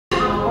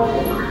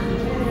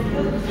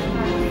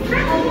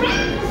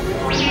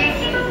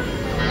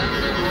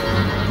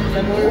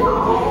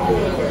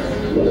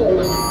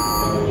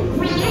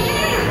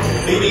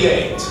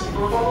BB-8,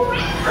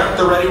 prep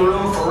the ready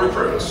room for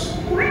recruits.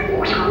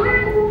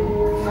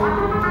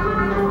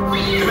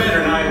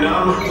 Commander 9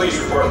 Num, please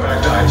report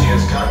back to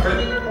ITS cockpit.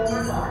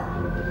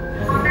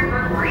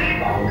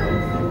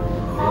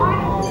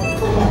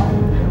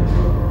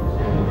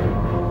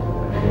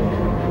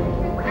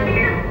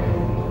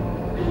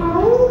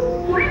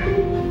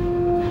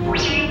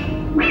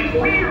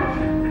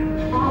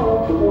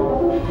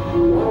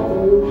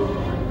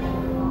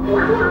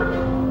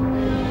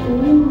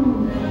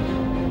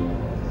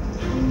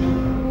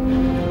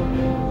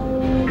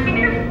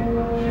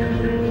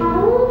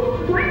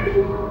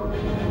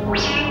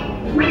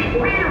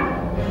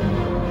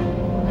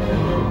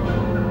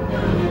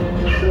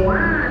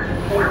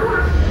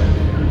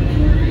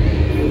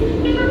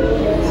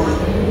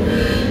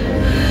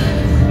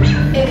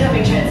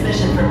 Incoming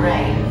transmission from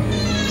Ray.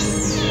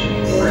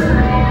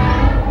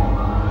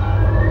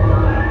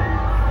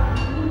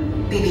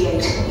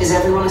 BB-8, is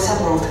everyone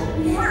assembled?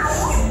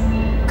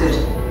 Good.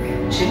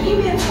 Shouldn't you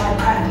be in flight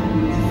prep?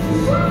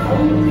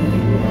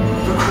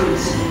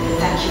 Recruits,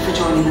 thank you for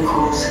joining the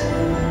cause.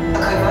 A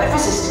covert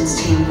resistance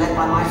team led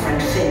by my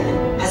friend Finn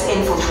has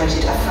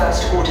infiltrated a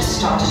First Order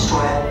Star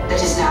Destroyer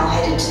that is now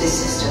headed to this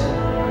system.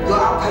 Your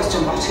outpost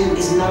on Batuu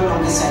is no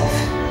longer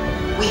safe.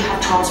 We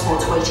have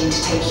transports waiting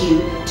to take you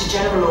to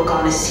General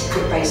Organa's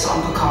secret base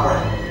on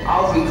Pakara.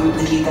 I'll regroup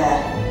with you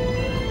there.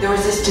 The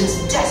Resistance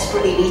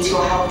desperately needs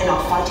your help in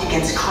our fight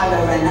against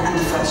Kylo Ren and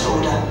the First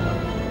Order.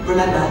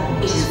 Remember,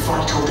 it is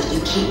vital that you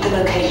keep the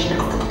location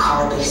of the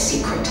Pakara base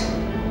secret.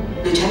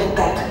 Lieutenant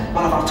Beck,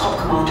 one of our top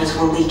commanders,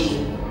 will lead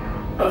you.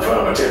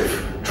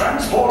 Affirmative.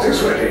 Transport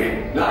is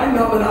ready. 9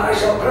 Num and I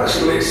shall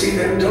personally see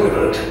them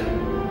delivered.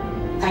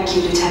 Thank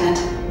you, Lieutenant.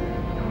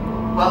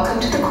 Welcome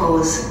to the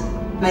cause.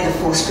 May the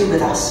Force be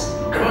with us.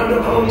 Commander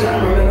Poe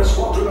Dameron and a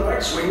squadron of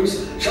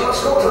X-Wings shall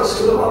escort us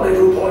to the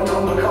rendezvous point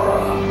on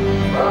Pakara.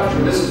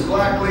 Roger, this is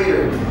Black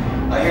Leader.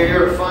 I hear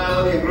you're a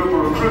fine-looking group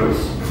of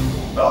recruits.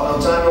 Well,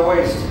 no time to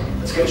waste.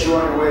 Let's get you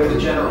on your way to the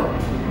General.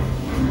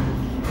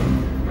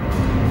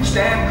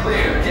 Stand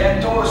clear.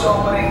 Deck doors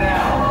opening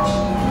now.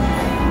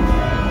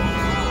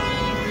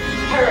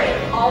 Hurry,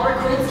 all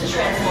recruits to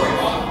transport.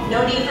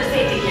 No need for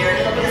safety gear.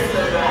 It'll be a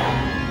smooth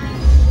ride.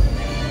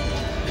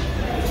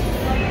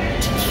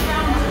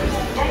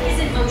 Deck is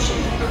in motion.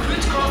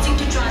 Recruits crossing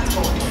to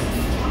transport.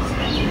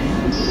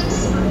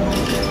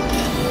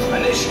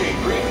 Initiate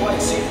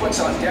pre-flight sequence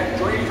on Deck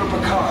 3 for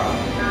Pakara.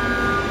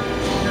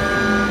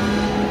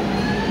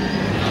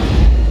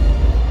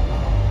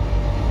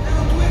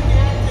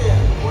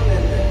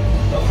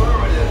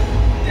 Affirmative.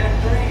 Deck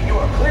 3, you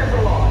are clear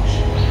for launch.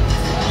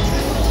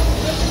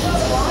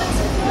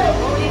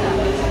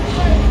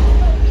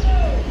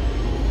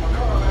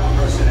 Pakara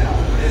personnel,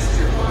 this is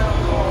your final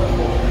call to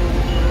board.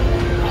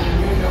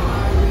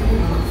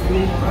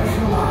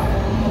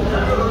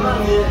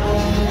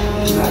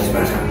 That's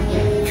better.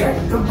 Check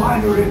the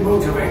binary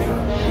motivator.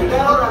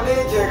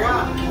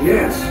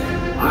 Yes,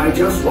 I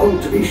just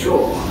want to be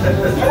sure.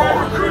 All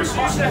recruits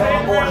must go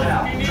on board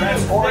now.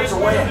 Transport is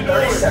away in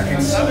 30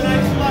 seconds.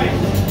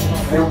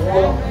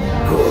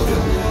 Good.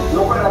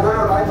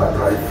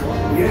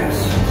 Yes,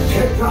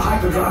 check the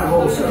hyperdrive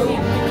also.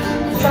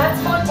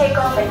 Transport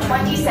takeoff in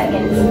 20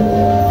 seconds.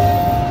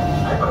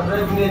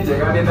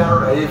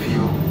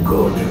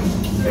 Good.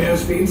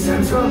 Airspeed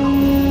sensor?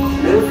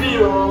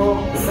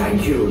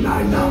 Thank you,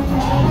 9 Num.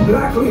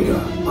 Black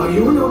Leader, are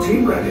you and your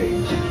team ready?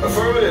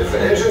 Affirmative.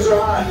 Engines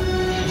are hot.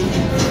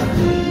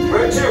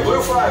 Red 2,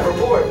 Blue 5,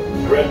 report.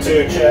 Red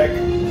 2, check.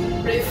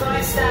 Blue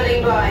 5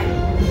 standing by.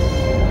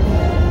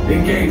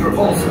 Engage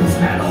repulsors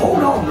and hold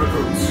on,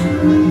 recruits.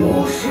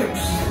 More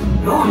ships.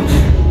 Launch.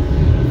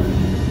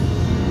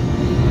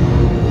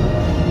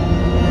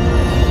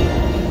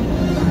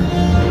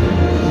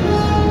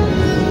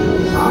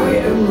 I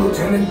am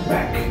Lieutenant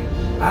Beck.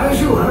 As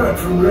you heard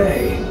from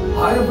Ray,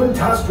 I have been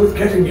tasked with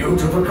getting you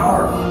to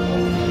Pakara.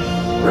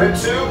 Red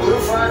 2, Blue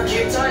 5,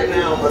 keep tight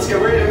now. Let's get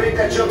ready to make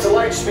that jump to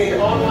light speed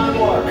on my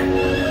mark.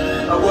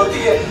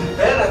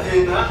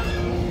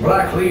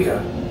 Black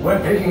Leader, we're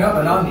picking up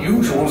an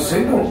unusual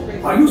signal.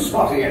 Are you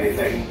spotting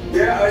anything?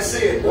 Yeah, I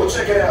see it. We'll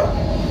check it out.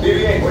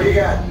 BB-8, what do you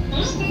got?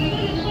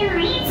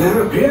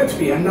 There appear to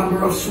be a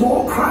number of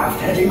small craft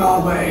heading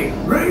our way.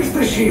 Raise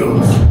the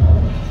shields. We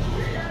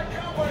got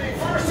company.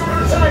 First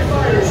Order TIE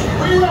fighters.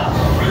 Reroute!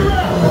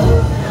 Reroute!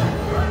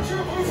 Red 2,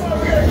 Blue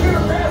 5, we got a clear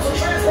path so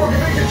transport can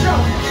make the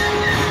jump.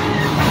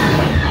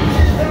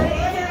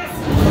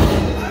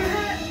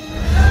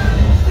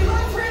 We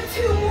lost Red 2,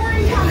 more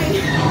incoming.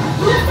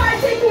 Blue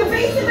 5 taking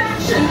evasive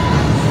action.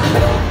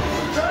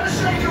 Try to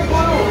shake him,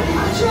 Blue.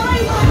 I'm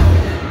trying.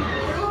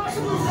 We lost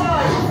Blue 5.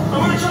 I'm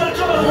gonna try to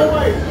draw him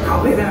away.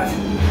 Copy that.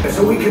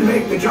 So we can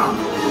make the jump.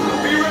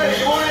 Be ready.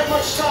 You won't have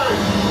much time.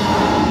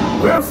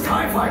 Where's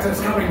TIE fighters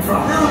coming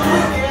from?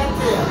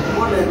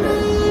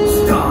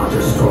 Star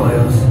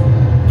Destroyers.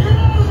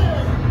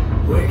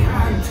 We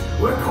can't.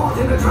 We're caught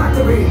in the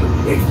tractor beam.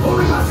 It's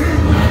pulling us in.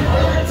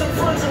 I'll get some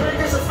friends and make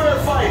this a fair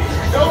fight.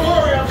 Don't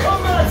worry, I'll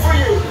come back for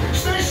you.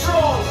 Stay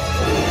strong.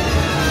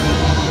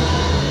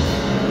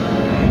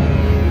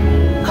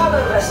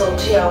 Cargo vessel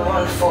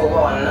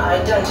TR-141,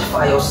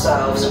 identify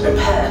yourselves and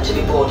prepare to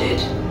be boarded.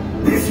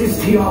 This is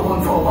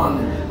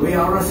TR-141. We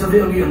are a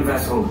civilian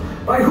vessel.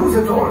 By whose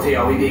authority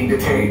are we being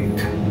detained?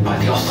 By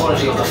the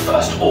authority of the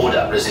First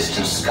Order,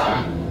 Resistance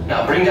scum.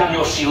 Now bring down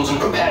your shields and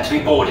prepare to be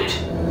boarded.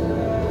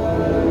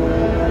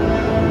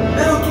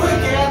 Little twig,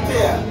 get out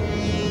there.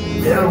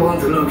 They'll want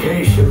the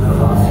location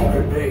of our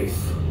secret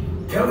base.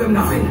 Tell them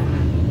nothing.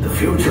 The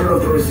future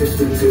of the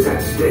Resistance is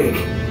at stake.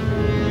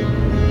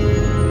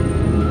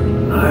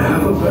 I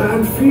have a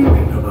bad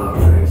feeling about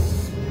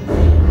this.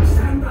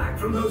 Stand back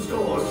from those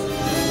doors.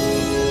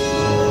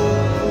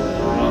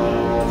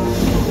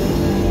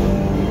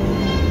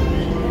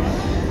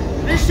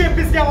 This ship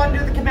is now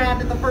under the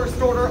command of the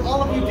First Order.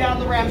 All of you down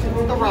the ramps and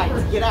to the right.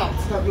 Get out.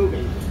 Start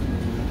moving.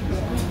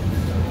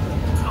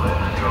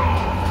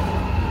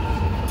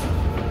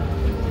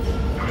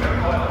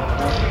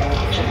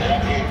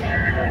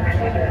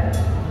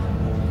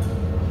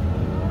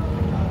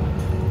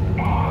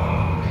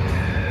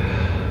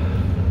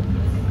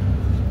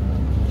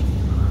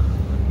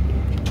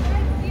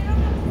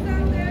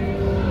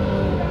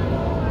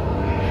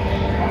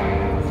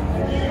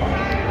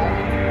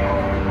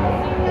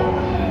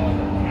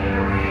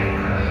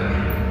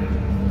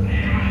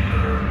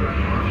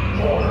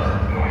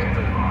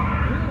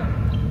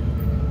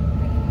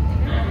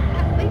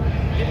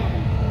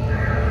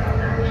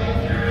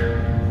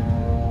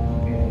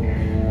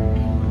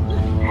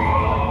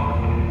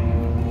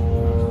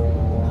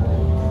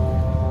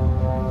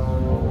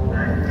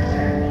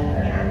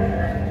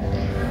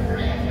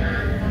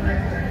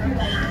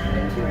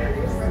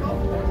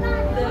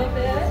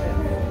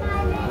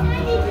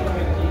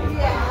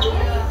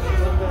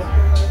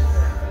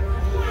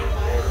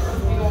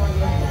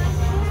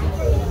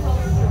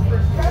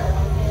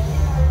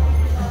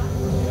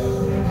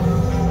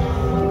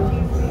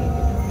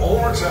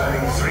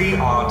 Returning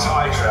 3R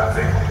TIE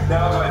traffic,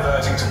 now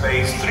diverting to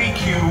bays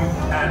 3Q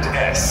and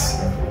S.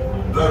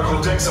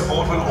 Local deck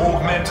support will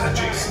augment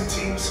adjacent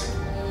teams.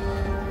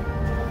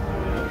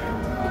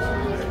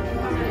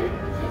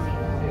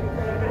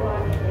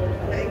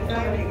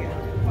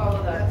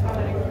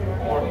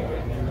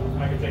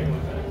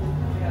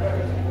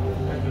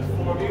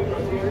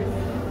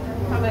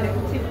 How many?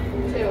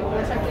 Two.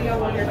 We'll check the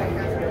one here.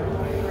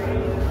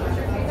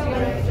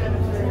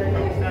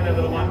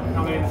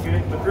 How many in the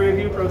unit? The three of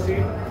you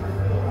proceed.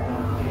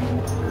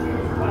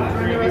 The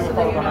three of you will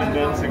follow behind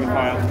Ben, single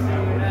file.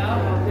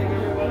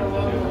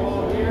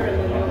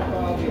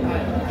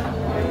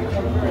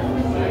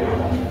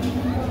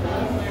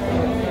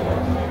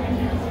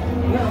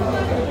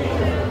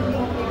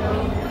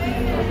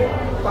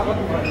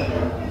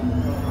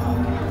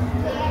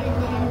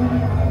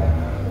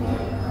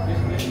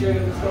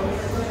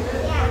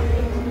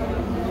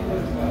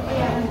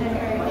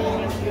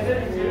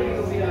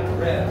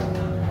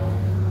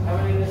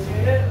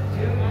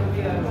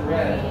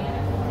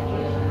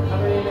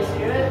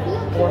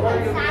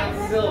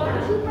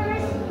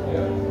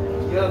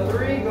 You have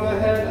three, go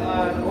ahead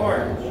on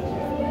orange.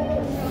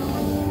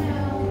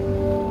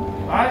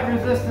 Alright,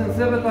 Resistance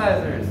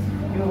sympathizers,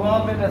 you've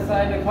all been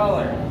assigned a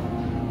color.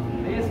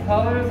 These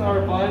colors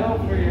are vital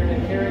for your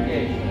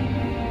interrogation.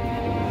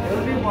 It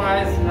would be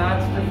wise not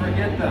to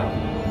forget them.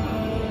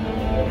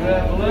 You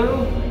have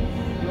blue,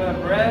 you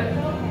have red,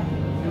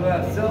 you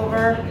have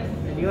silver,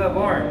 and you have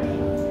orange.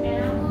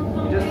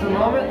 In just a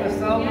moment, the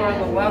silver on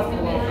the left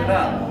will open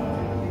up.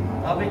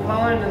 I'll be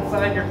calling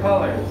inside your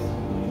colors.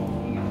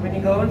 When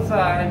you go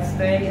inside,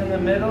 stay in the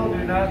middle,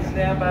 do not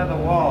stand by the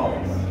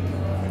walls.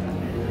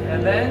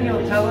 And then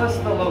you'll tell us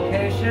the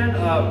location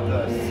of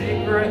the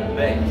secret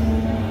base.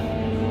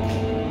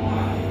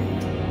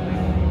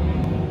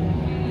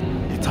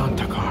 It's on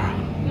Takara.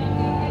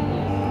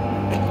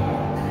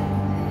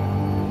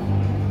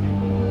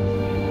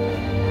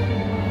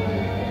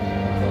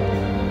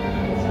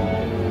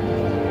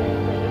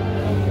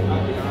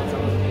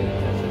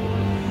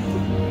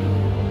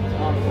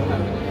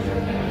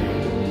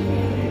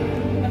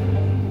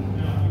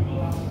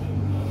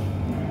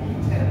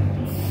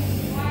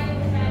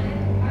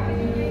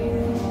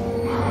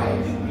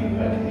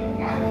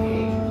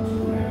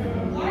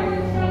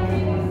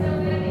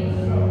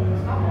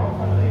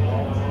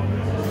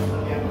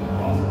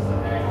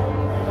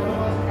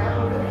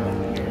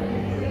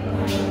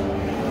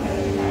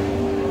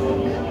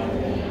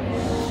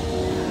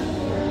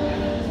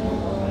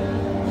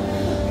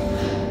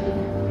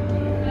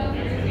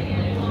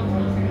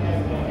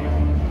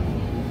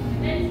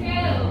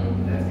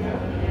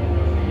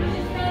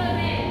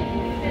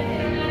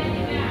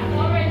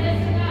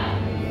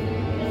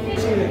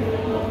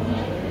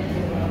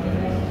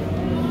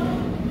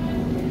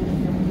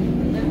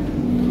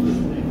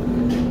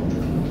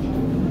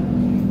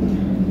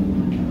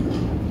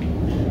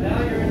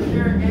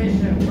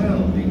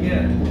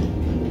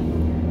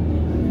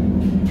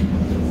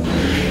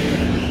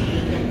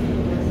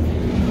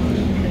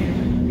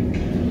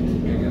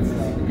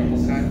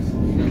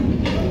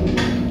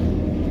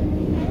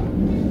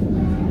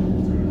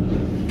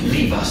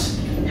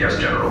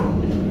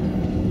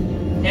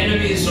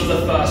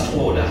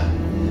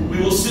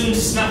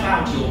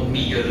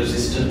 dear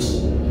Resistance.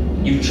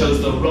 You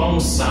chose the wrong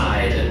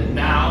side, and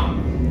now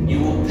you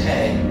will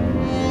pay.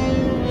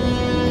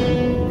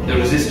 The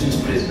Resistance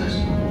prisoners.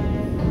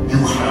 You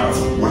have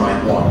what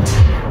I want.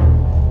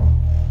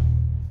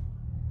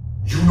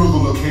 You know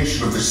the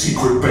location of the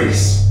secret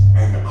base,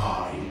 and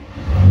I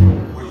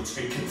will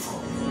take it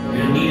from you.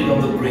 We're needed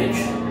on the bridge.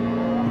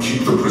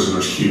 Keep the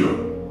prisoners here.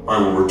 I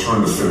will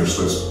return to finish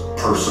this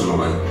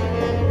personally.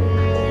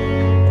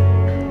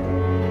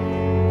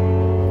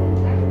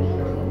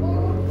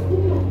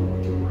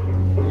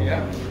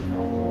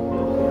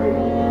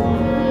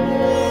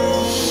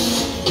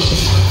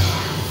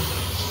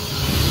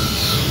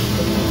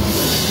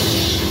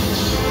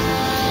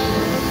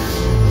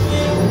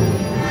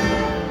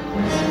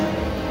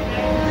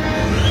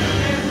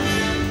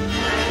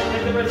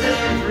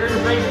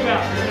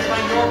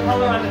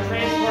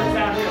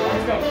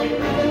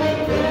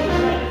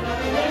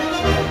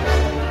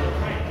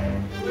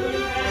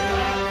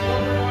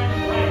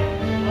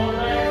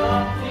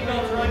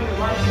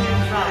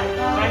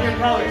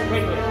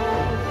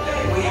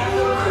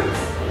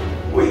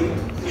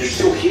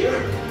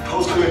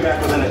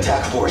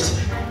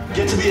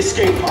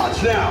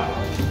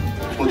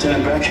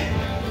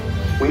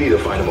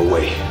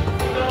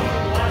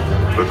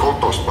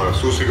 Recortos para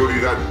su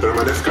seguridad.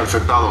 Permanezcan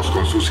sentados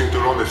con su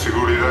cinturón de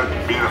seguridad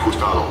bien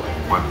ajustado.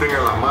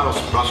 Mantengan las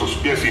manos, brazos,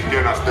 pies y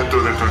piernas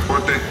dentro del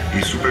transporte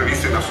y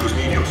supervisen a sus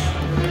niños.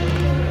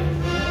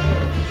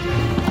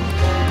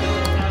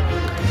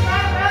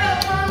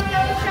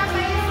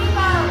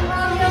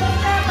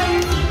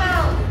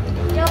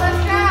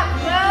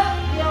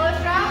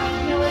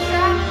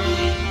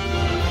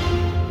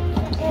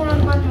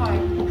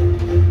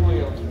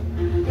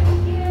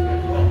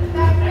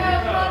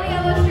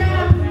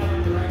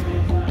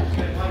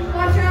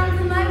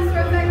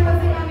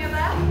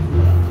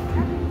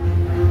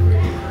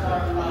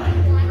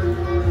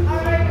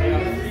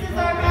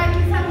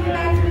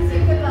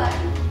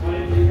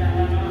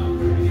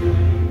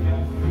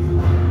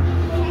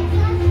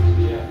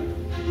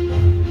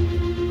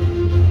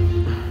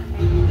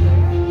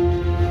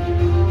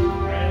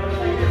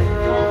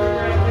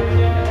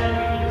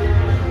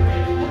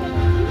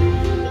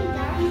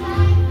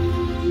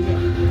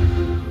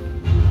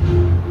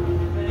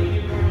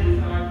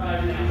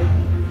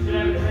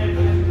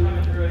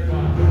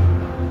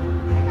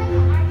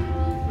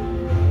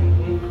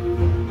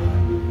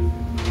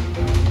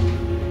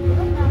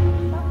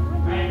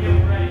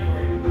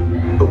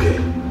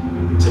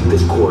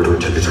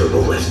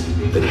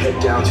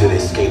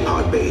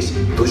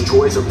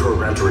 Droids are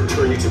programmed to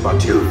return you to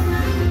Batuu.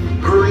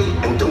 Hurry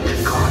and don't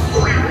get caught.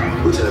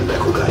 Lieutenant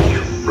Beck will guide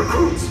you.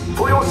 Recruits,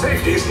 for your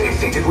safety, stay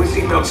seated with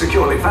seatbelts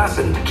securely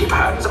fastened. Keep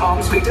hands,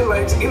 arms, feet, and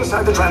legs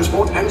inside the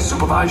transport and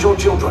supervise your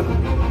children.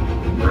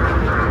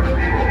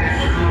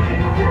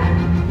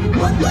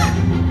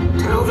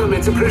 Tell them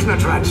it's a prisoner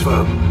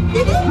transfer.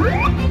 Did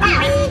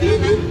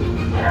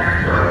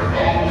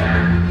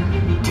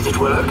it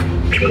work?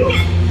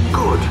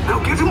 Good. Now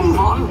get a move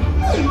on.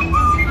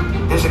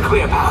 There's a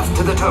clear path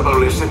to the turbo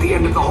lifts at the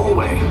end of the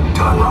hallway.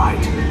 Turn right.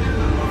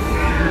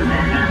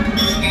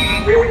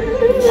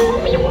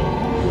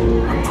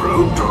 A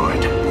probe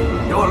droid.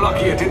 You're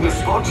lucky it didn't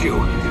spot you.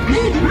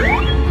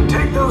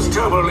 Take those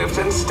turbo lifts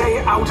and stay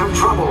out of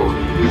trouble.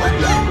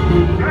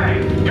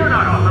 Hey, you're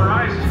not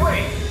authorized.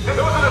 Wait, those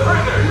are the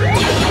prisoners.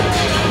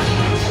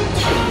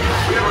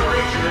 We have a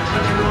breach in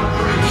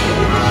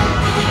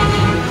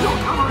Your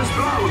cover is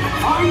blown.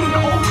 Find an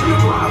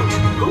alternate route.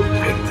 Who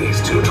picked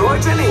these two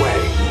droids anyway?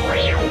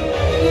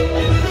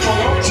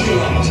 Priority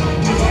delay.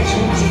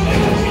 Detections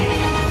enemy.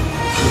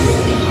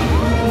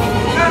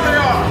 There they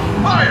are!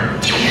 Fire!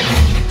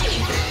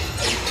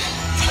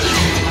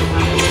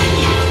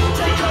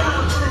 Take cover,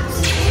 recruits!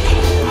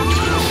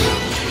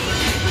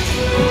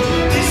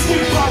 These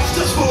new bots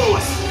just follow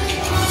us!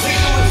 Take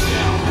the lifts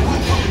now!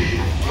 We'll come in.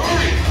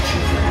 Hurry!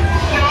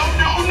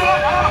 No,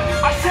 not up!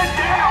 I said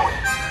down!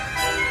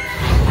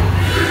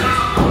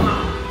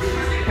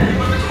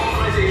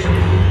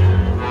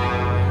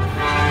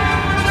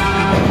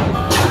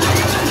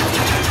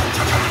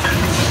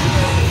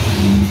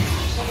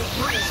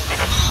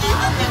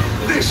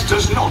 This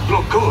does not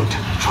look good.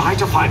 Try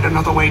to find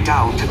another way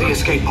down to the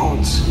escape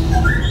pods.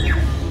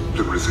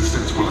 The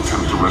Resistance will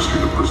attempt to rescue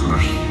the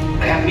prisoners.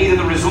 They have neither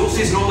the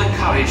resources nor the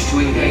courage to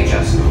engage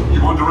us.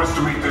 You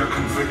underestimate their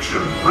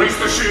conviction. Raise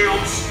the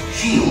shields!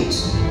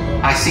 Shields?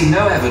 I see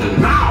no evidence.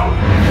 Now!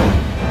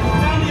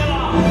 Sound the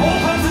alarm! All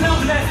personnel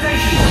to their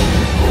stations!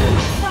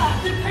 Sir,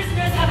 the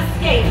prisoners have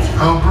escaped.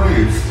 How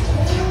brave,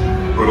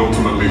 but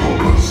ultimately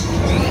hopeless.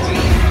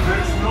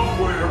 There's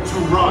nowhere to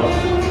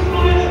run.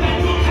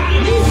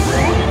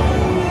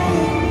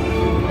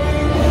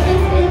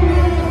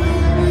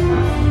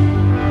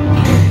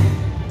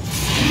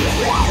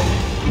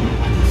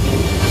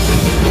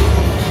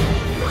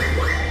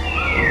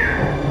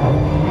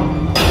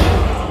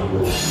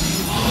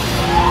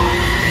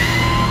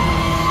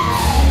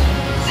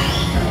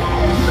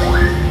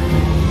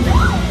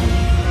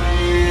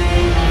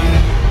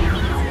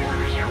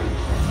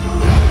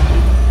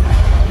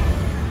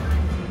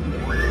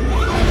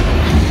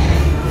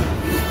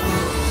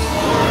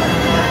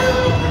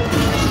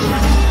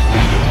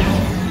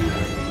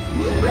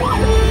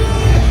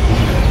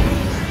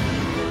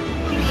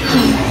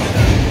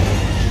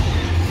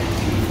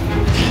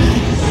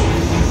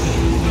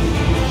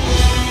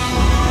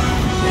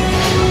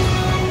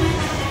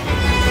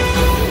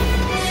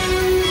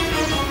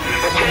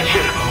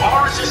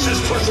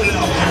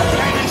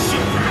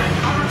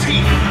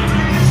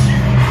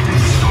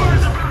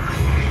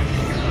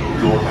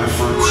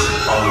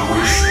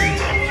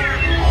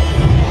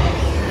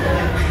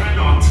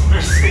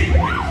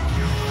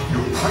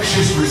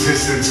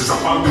 Resistance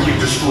is about to be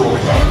destroyed.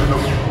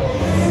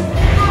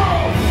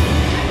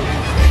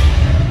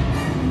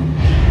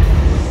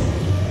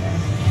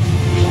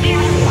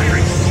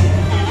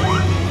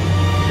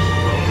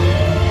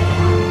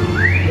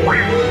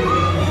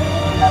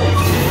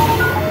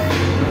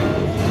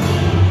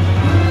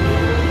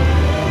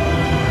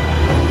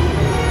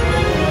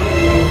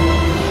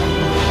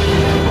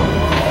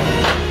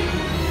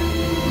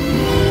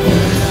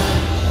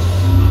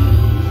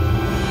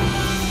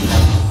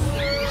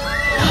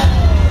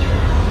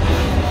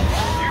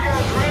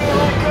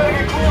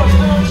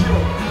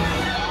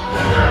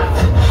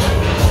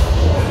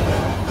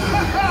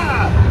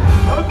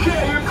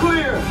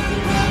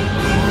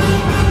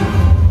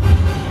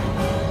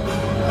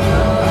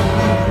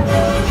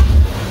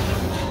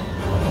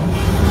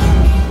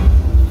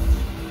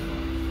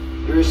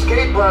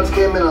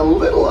 Came in a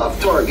little off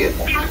target.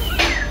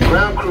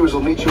 Ground crews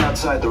will meet you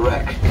outside the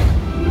wreck.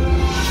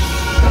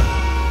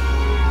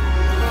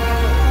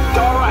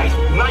 All right,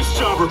 nice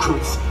job,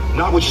 recruits.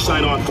 Not what you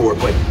signed on for,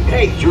 but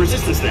hey, you're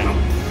Resistance now.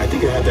 I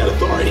think I have that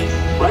authority.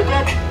 Right,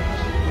 Beck?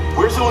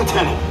 Where's the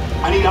lieutenant?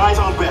 I need eyes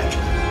on Beck.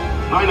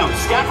 I know,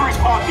 scan for his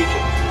pod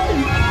beacon.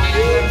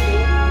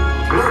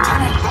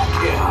 Lieutenant Beck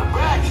here.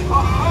 Beck!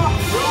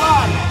 You're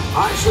alive!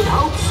 I should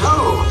hope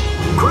so.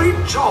 Great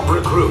job,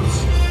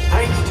 recruits.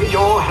 Thanks to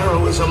your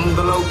heroism,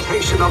 the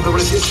location of the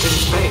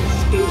Resistance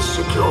base is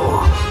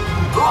secure.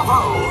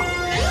 Bravo!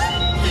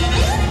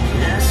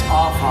 Yes,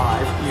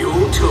 R5, you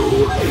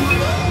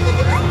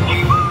too.